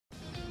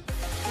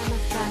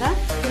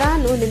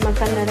ನಾನು ನಿಮ್ಮ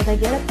ಕನ್ನಡದ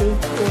ಗೆಳತಿ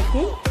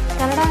ಜ್ಯೋತಿ.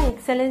 ಕನ್ನಡ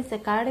ಎಕ್ಸಲೆನ್ಸ್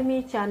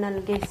ಅಕಾಡೆಮಿ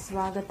ಚಾನಲ್ಗೆ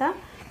ಸ್ವಾಗತ.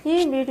 ಈ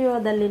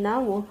ವಿಡಿಯೋದಲ್ಲಿ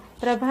ನಾವು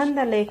ಪ್ರಬಂಧ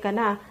ಲೇಖನ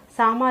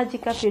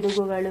ಸಾಮಾಜಿಕ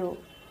ಪಿಡುಗುಗಳು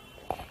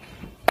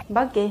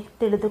ಬಗ್ಗೆ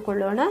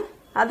ತಿಳಿದುಕೊಳ್ಳೋಣ.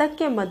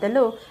 ಅದಕ್ಕೆ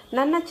ಮೊದಲು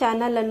ನನ್ನ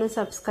ಚಾನಲನ್ನು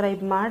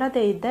ಸಬ್ಸ್ಕ್ರೈಬ್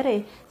ಮಾಡದೇ ಇದ್ದರೆ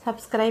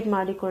ಸಬ್ಸ್ಕ್ರೈಬ್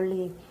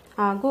ಮಾಡಿಕೊಳ್ಳಿ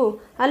ಹಾಗೂ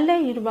ಅಲ್ಲೇ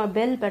ಇರುವ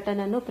ಬೆಲ್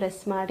ಬಟನ್ ಅನ್ನು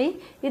ಪ್ರೆಸ್ ಮಾಡಿ.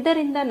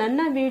 ಇದರಿಂದ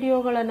ನನ್ನ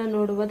ವಿಡಿಯೋಗಳನ್ನು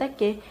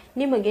ನೋಡುವುದಕ್ಕೆ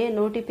ನಿಮಗೆ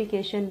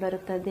ನೋಟಿಫಿಕೇಶನ್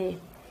ಬರುತ್ತದೆ.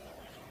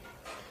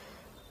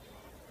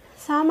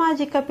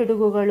 ಸಾಮಾಜಿಕ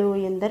ಪಿಡುಗುಗಳು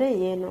ಎಂದರೆ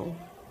ಏನು?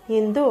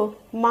 ಇಂದು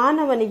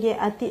ಮಾನವನಿಗೆ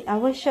ಅತಿ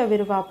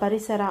ಅವಶ್ಯವಿರುವ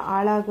ಪರಿಸರ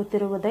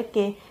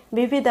ಹಾಳಾಗುತ್ತಿರುವುದಕ್ಕೆ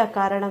ವಿವಿಧ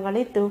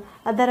ಕಾರಣಗಳಿದ್ದು,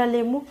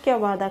 ಅದರಲ್ಲಿ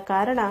ಮುಖ್ಯವಾದ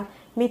ಕಾರಣ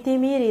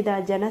ಮಿತಿಮೀರಿದ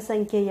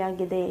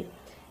ಜನಸಂಖ್ಯೆಯಾಗಿದೆ.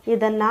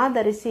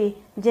 ಇದನ್ನಾಧರಿಸಿ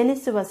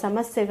ಜನಿಸುವ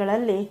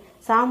ಸಮಸ್ಯೆಗಳಲ್ಲಿ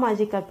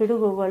ಸಾಮಾಜಿಕ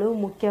ಪಿಡುಗುಗಳು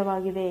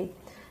ಮುಖ್ಯವಾಗಿವೆ.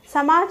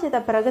 ಸಮಾಜದ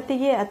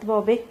ಪ್ರಗತಿಗೆ ಅಥವಾ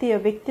ವ್ಯಕ್ತಿಯ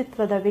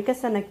ವ್ಯಕ್ತಿತ್ವದ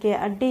ವಿಕಸನಕ್ಕೆ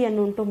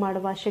ಅಡ್ಡಿಯನ್ನುಂಟು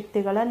ಮಾಡುವ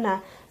ಶಕ್ತಿಗಳನ್ನು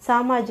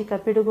ಸಾಮಾಜಿಕ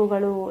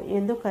ಪಿಡುಗುಗಳು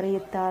ಎಂದು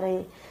ಕರೆಯುತ್ತಾರೆ.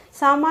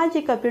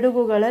 ಸಾಮಾಜಿಕ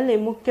ಪಿಡುಗುಗಳಲ್ಲಿ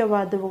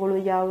ಮುಖ್ಯವಾದವುಗಳು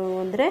ಯಾವುವು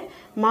ಅಂದರೆ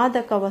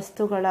ಮಾದಕ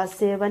ವಸ್ತುಗಳ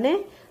ಸೇವನೆ,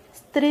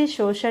 ಸ್ತ್ರೀ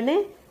ಶೋಷಣೆ,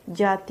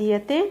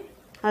 ಜಾತೀಯತೆ,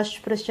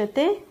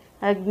 ಅಸ್ಪೃಶ್ಯತೆ,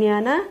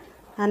 ಅಜ್ಞಾನ,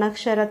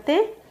 ಅನಕ್ಷರತೆ,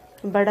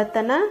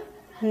 ಬಡತನ,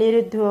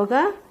 ನಿರುದ್ಯೋಗ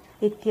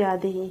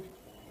ಇತ್ಯಾದಿ.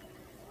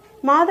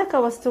 ಮಾದಕ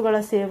ವಸ್ತುಗಳ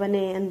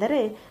ಸೇವನೆ ಎಂದರೆ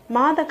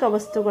ಮಾದಕ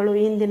ವಸ್ತುಗಳು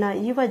ಇಂದಿನ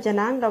ಯುವ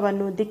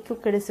ಜನಾಂಗವನ್ನು ದಿಕ್ಕು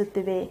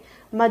ಕೆಡಿಸುತ್ತಿವೆ.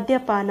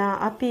 ಮದ್ಯಪಾನ,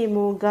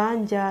 ಅಫೀಮು,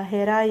 ಗಾಂಜಾ,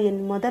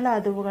 ಹೆರಾಯಿನ್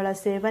ಮೊದಲಾದವುಗಳ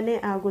ಸೇವನೆ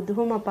ಹಾಗೂ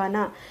ಧೂಮಪಾನ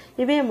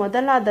ಇವೇ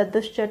ಮೊದಲಾದ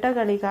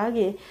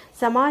ದುಶ್ಚಟಗಳಿಗಾಗಿ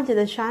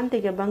ಸಮಾಜದ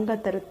ಶಾಂತಿಗೆ ಭಂಗ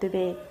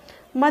ತರುತ್ತಿವೆ.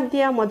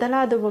 ಮದ್ಯ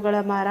ಮೊದಲಾದವುಗಳ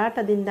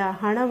ಮಾರಾಟದಿಂದ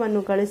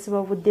ಹಣವನ್ನು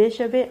ಗಳಿಸುವ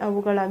ಉದ್ದೇಶವೇ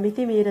ಅವುಗಳ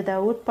ಮಿತಿಮೀರಿದ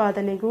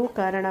ಉತ್ಪಾದನೆಗೂ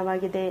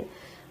ಕಾರಣವಾಗಿದೆ.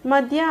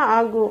 ಮದ್ಯ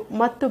ಹಾಗೂ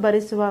ಮತ್ತು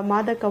ಭರಿಸುವ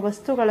ಮಾದಕ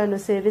ವಸ್ತುಗಳನ್ನು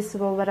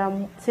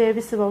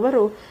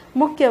ಸೇವಿಸುವವರು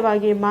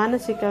ಮುಖ್ಯವಾಗಿ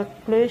ಮಾನಸಿಕ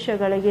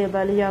ಕ್ಲೇಶಗಳಿಗೆ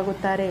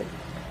ಬಲಿಯಾಗುತ್ತಾರೆ.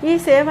 ಈ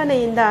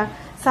ಸೇವನೆಯಿಂದ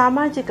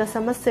ಸಾಮಾಜಿಕ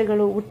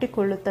ಸಮಸ್ಯೆಗಳು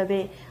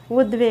ಹುಟ್ಟಿಕೊಳ್ಳುತ್ತವೆ.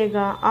 ಉದ್ವೇಗ,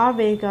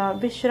 ಆವೇಗ,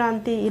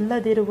 ವಿಶ್ರಾಂತಿ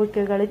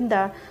ಇಲ್ಲದಿರುವಿಕೆಗಳಿಂದ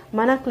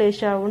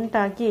ಮನಕ್ಲೇಶ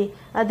ಉಂಟಾಗಿ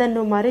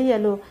ಅದನ್ನು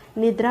ಮರೆಯಲು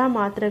ನಿದ್ರಾ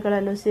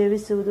ಮಾತ್ರೆಗಳನ್ನು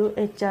ಸೇವಿಸುವುದು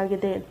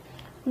ಹೆಚ್ಚಾಗಿದೆ.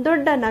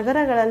 ದೊಡ್ಡ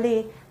ನಗರಗಳಲ್ಲಿ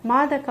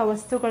ಮಾದಕ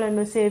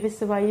ವಸ್ತುಗಳನ್ನು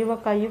ಸೇವಿಸುವ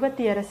ಯುವಕ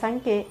ಯುವತಿಯರ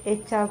ಸಂಖ್ಯೆ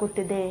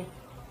ಹೆಚ್ಚಾಗುತ್ತಿದೆ.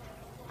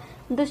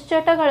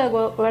 ದುಶ್ಚಟಗಳ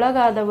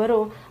ಒಳಗಾದವರು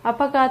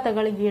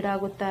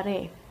ಅಪಘಾತಗಳಿಗೀಡಾಗುತ್ತಾರೆ.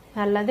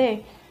 ಅಲ್ಲದೆ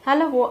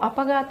ಹಲವು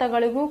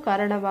ಅಪಘಾತಗಳಿಗೂ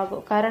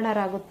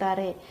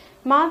ಕಾರಣರಾಗುತ್ತಾರೆ.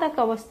 ಮಾದಕ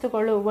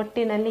ವಸ್ತುಗಳು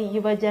ಒಟ್ಟಿನಲ್ಲಿ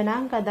ಯುವ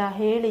ಜನಾಂಗದ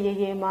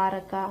ಏಳಿಗೆಗೆ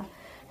ಮಾರಕ.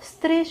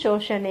 ಸ್ತ್ರೀ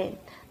ಶೋಷಣೆ.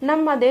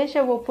 ನಮ್ಮ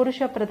ದೇಶವು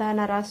ಪುರುಷ ಪ್ರಧಾನ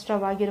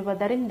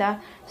ರಾಷ್ಟ್ರವಾಗಿರುವುದರಿಂದ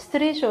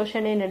ಸ್ತ್ರೀ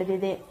ಶೋಷಣೆ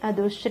ನಡೆದಿದೆ.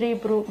 ಅದು ಸ್ತ್ರೀ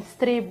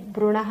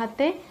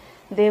ಭ್ರೂಣಹತ್ಯೆ,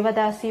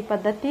 ದೇವದಾಸಿ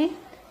ಪದ್ಧತಿ,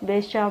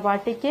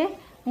 ವೇಶ್ಯಾವಾಟಿಕೆ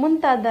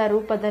ಮುಂತಾದ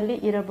ರೂಪದಲ್ಲಿ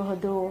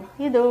ಇರಬಹುದು.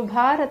 ಇದು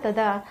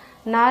ಭಾರತದ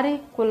ನಾರಿ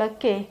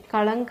ಕುಲಕ್ಕೆ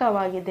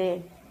ಕಳಂಕವಾಗಿದೆ.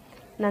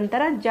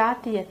 ನಂತರ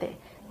ಜಾತೀಯತೆ.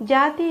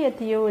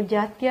 ಜಾತೀಯತೆಯು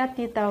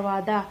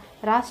ಜಾತ್ಯತೀತವಾದ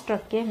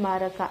ರಾಷ್ಟ್ರಕ್ಕೆ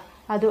ಮಾರಕ.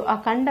 ಅದು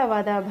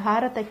ಅಖಂಡವಾದ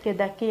ಭಾರತಕ್ಕೆ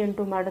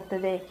ಧಕ್ಕೆಯುಂಟು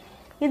ಮಾಡುತ್ತದೆ.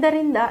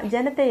 ಇದರಿಂದ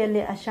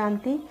ಜನತೆಯಲ್ಲಿ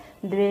ಅಶಾಂತಿ,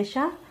 ದ್ವೇಷ,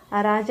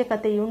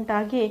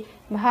 ಅರಾಜಕತೆಯುಂಟಾಗಿ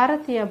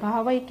ಭಾರತೀಯ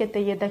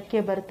ಭಾವೈಕ್ಯತೆಗೆ ಧಕ್ಕೆ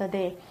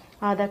ಬರುತ್ತದೆ.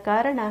 ಆದ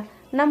ಕಾರಣ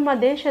ನಮ್ಮ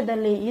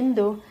ದೇಶದಲ್ಲಿ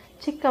ಇಂದು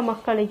ಚಿಕ್ಕ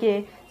ಮಕ್ಕಳಿಗೆ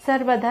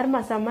ಸರ್ವಧರ್ಮ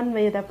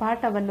ಸಮನ್ವಯದ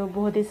ಪಾಠವನ್ನು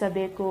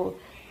ಬೋಧಿಸಬೇಕು.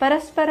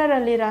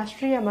 ಪರಸ್ಪರರಲ್ಲಿ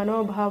ರಾಷ್ಟ್ರೀಯ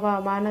ಮನೋಭಾವ,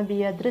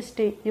 ಮಾನವೀಯ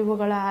ದೃಷ್ಟಿ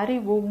ಇವುಗಳ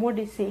ಅರಿವು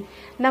ಮೂಡಿಸಿ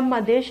ನಮ್ಮ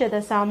ದೇಶದ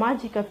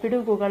ಸಾಮಾಜಿಕ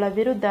ಪಿಡುಗುಗಳ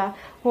ವಿರುದ್ಧ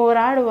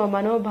ಹೋರಾಡುವ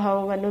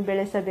ಮನೋಭಾವವನ್ನು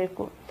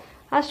ಬೆಳೆಸಬೇಕು.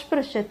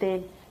 ಅಸ್ಪೃಶ್ಯತೆ.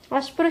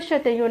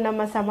 ಅಸ್ಪೃಶ್ಯತೆಯು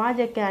ನಮ್ಮ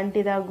ಸಮಾಜಕ್ಕೆ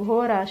ಅಂಟಿದ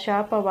ಘೋರ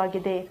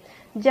ಶಾಪವಾಗಿದೆ.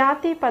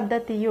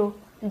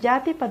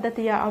 ಜಾತಿ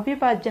ಪದ್ಧತಿಯ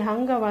ಅವಿಭಾಜ್ಯ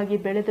ಅಂಗವಾಗಿ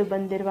ಬೆಳೆದು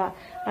ಬಂದಿರುವ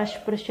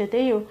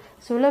ಅಸ್ಪೃಶ್ಯತೆಯು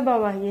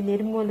ಸುಲಭವಾಗಿ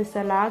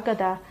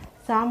ನಿರ್ಮೂಲಿಸಲಾಗದ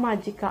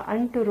ಸಾಮಾಜಿಕ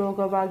ಅಂಟು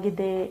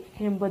ರೋಗವಾಗಿದೆ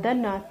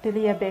ಎಂಬುದನ್ನು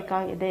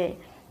ತಿಳಿಯಬೇಕಾಗಿದೆ.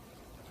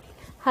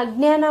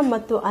 ಅಜ್ಞಾನ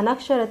ಮತ್ತು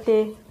ಅನಕ್ಷರತೆ,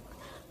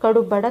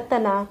 ಕಡು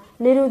ಬಡತನ,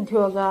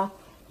 ನಿರುದ್ಯೋಗ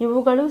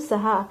ಇವುಗಳೂ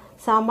ಸಹ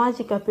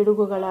ಸಾಮಾಜಿಕ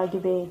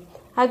ಪಿಡುಗುಗಳಾಗಿವೆ.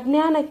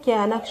 ಅಜ್ಞಾನಕ್ಕೆ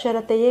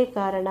ಅನಕ್ಷರತೆಯೇ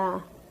ಕಾರಣ.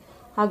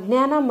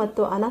 ಅಜ್ಞಾನ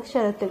ಮತ್ತು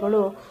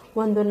ಅನಕ್ಷರತೆಗಳು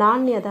ಒಂದು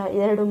ನಾಣ್ಯದ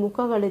ಎರಡು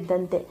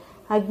ಮುಖಗಳಿದ್ದಂತೆ.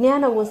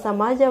 ಅಜ್ಞಾನವು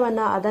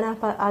ಸಮಾಜವನ್ನು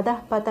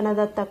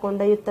ಅಧಃಪತನದತ್ತ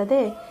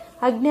ಕೊಂಡೊಯ್ಯುತ್ತದೆ.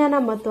 ಅಜ್ಞಾನ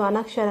ಮತ್ತು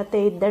ಅನಕ್ಷರತೆ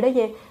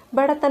ಇದ್ದಡೆಗೆ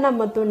ಬಡತನ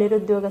ಮತ್ತು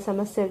ನಿರುದ್ಯೋಗ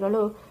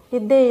ಸಮಸ್ಯೆಗಳು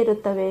ಇದ್ದೇ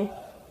ಇರುತ್ತವೆ.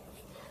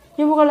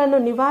 ಇವುಗಳನ್ನು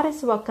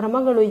ನಿವಾರಿಸುವ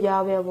ಕ್ರಮಗಳು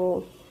ಯಾವ್ಯಾವು?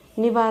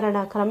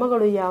 ನಿವಾರಣಾ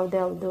ಕ್ರಮಗಳು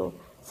ಯಾವುದ್ಯಾವುದು?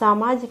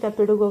 ಸಾಮಾಜಿಕ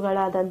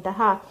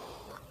ಪಿಡುಗುಗಳಾದಂತಹ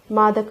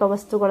ಮಾದಕ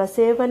ವಸ್ತುಗಳ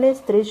ಸೇವನೆ,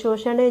 ಸ್ತ್ರೀ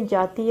ಶೋಷಣೆ,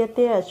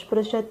 ಜಾತೀಯತೆ,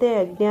 ಅಸ್ಪೃಶ್ಯತೆ,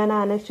 ಅಜ್ಞಾನ,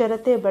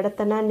 ಅನಕ್ಷರತೆ,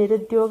 ಬಡತನ,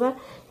 ನಿರುದ್ಯೋಗ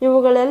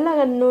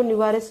ಇವುಗಳೆಲ್ಲವನ್ನು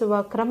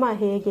ನಿವಾರಿಸುವ ಕ್ರಮ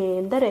ಹೇಗೆ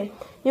ಎಂದರೆ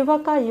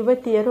ಯುವಕ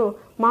ಯುವತಿಯರು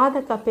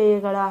ಮಾದಕ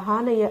ಪೇಯಗಳ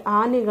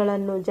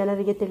ಹಾನಿಗಳನ್ನು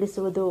ಜನರಿಗೆ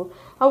ತಿಳಿಸುವುದು,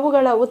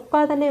 ಅವುಗಳ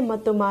ಉತ್ಪಾದನೆ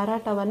ಮತ್ತು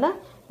ಮಾರಾಟವನ್ನು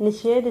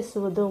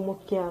ನಿಷೇಧಿಸುವುದು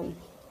ಮುಖ್ಯ.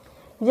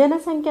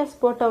 ಜನಸಂಖ್ಯಾ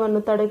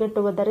ಸ್ಫೋಟವನ್ನು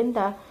ತಡೆಗಟ್ಟುವುದರಿಂದ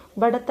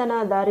ಬಡತನ,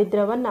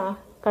 ದಾರಿದ್ರ್ಯವನ್ನು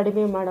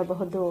ಕಡಿಮೆ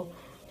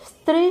ಮಾಡಬಹುದು.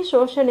 ಸ್ತ್ರೀ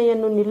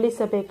ಶೋಷಣೆಯನ್ನು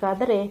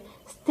ನಿಲ್ಲಿಸಬೇಕಾದರೆ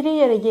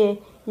ಸ್ತ್ರೀಯರಿಗೆ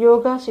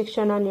ಯೋಗ್ಯ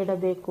ಶಿಕ್ಷಣ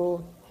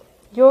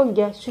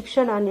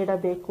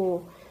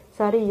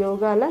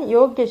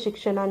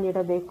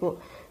ನೀಡಬೇಕು.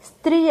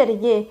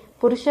 ಸ್ತ್ರೀಯರಿಗೆ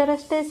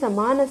ಪುರುಷರಷ್ಟೇ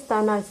ಸಮಾನ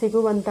ಸ್ಥಾನ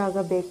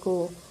ಸಿಗುವಂತಾಗಬೇಕು.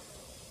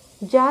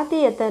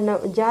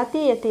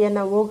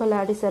 ಜಾತೀಯತೆಯನ್ನು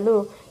ಹೋಗಲಾಡಿಸಲು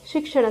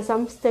ಶಿಕ್ಷಣ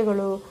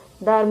ಸಂಸ್ಥೆಗಳು,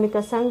 ಧಾರ್ಮಿಕ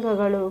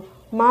ಸಂಘಗಳು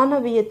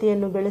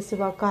ಮಾನವೀಯತೆಯನ್ನು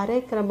ಬೆಳೆಸುವ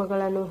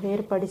ಕಾರ್ಯಕ್ರಮಗಳನ್ನು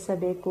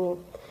ಏರ್ಪಡಿಸಬೇಕು.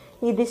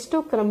 ಇದಿಷ್ಟು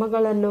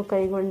ಕ್ರಮಗಳನ್ನು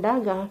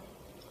ಕೈಗೊಂಡಾಗ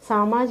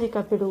ಸಾಮಾಜಿಕ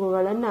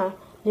ಪಿಡುಗುಗಳನ್ನು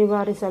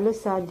ನಿವಾರಿಸಲು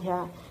ಸಾಧ್ಯ.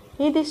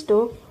 ಇದಿಷ್ಟು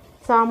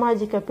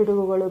ಸಾಮಾಜಿಕ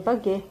ಪಿಡುಗುಗಳ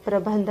ಬಗ್ಗೆ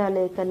ಪ್ರಬಂಧ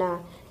ಲೇಖನ.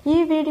 ಈ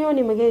ವಿಡಿಯೋ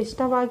ನಿಮಗೆ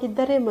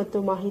ಇಷ್ಟವಾಗಿದ್ದರೆ ಮತ್ತು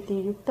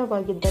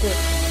ಮಾಹಿತಿಯುಕ್ತವಾಗಿದ್ದರೆ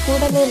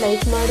ಕೂಡಲೇ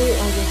ಲೈಕ್ ಮಾಡಿ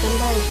ಹಾಗೂ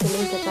ಕನ್ನಡ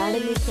ಎಕ್ಸಲೆನ್ಸ್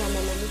ಅಕಾಡೆಮಿ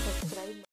ಚಾನಲ್ ಅನ್ನು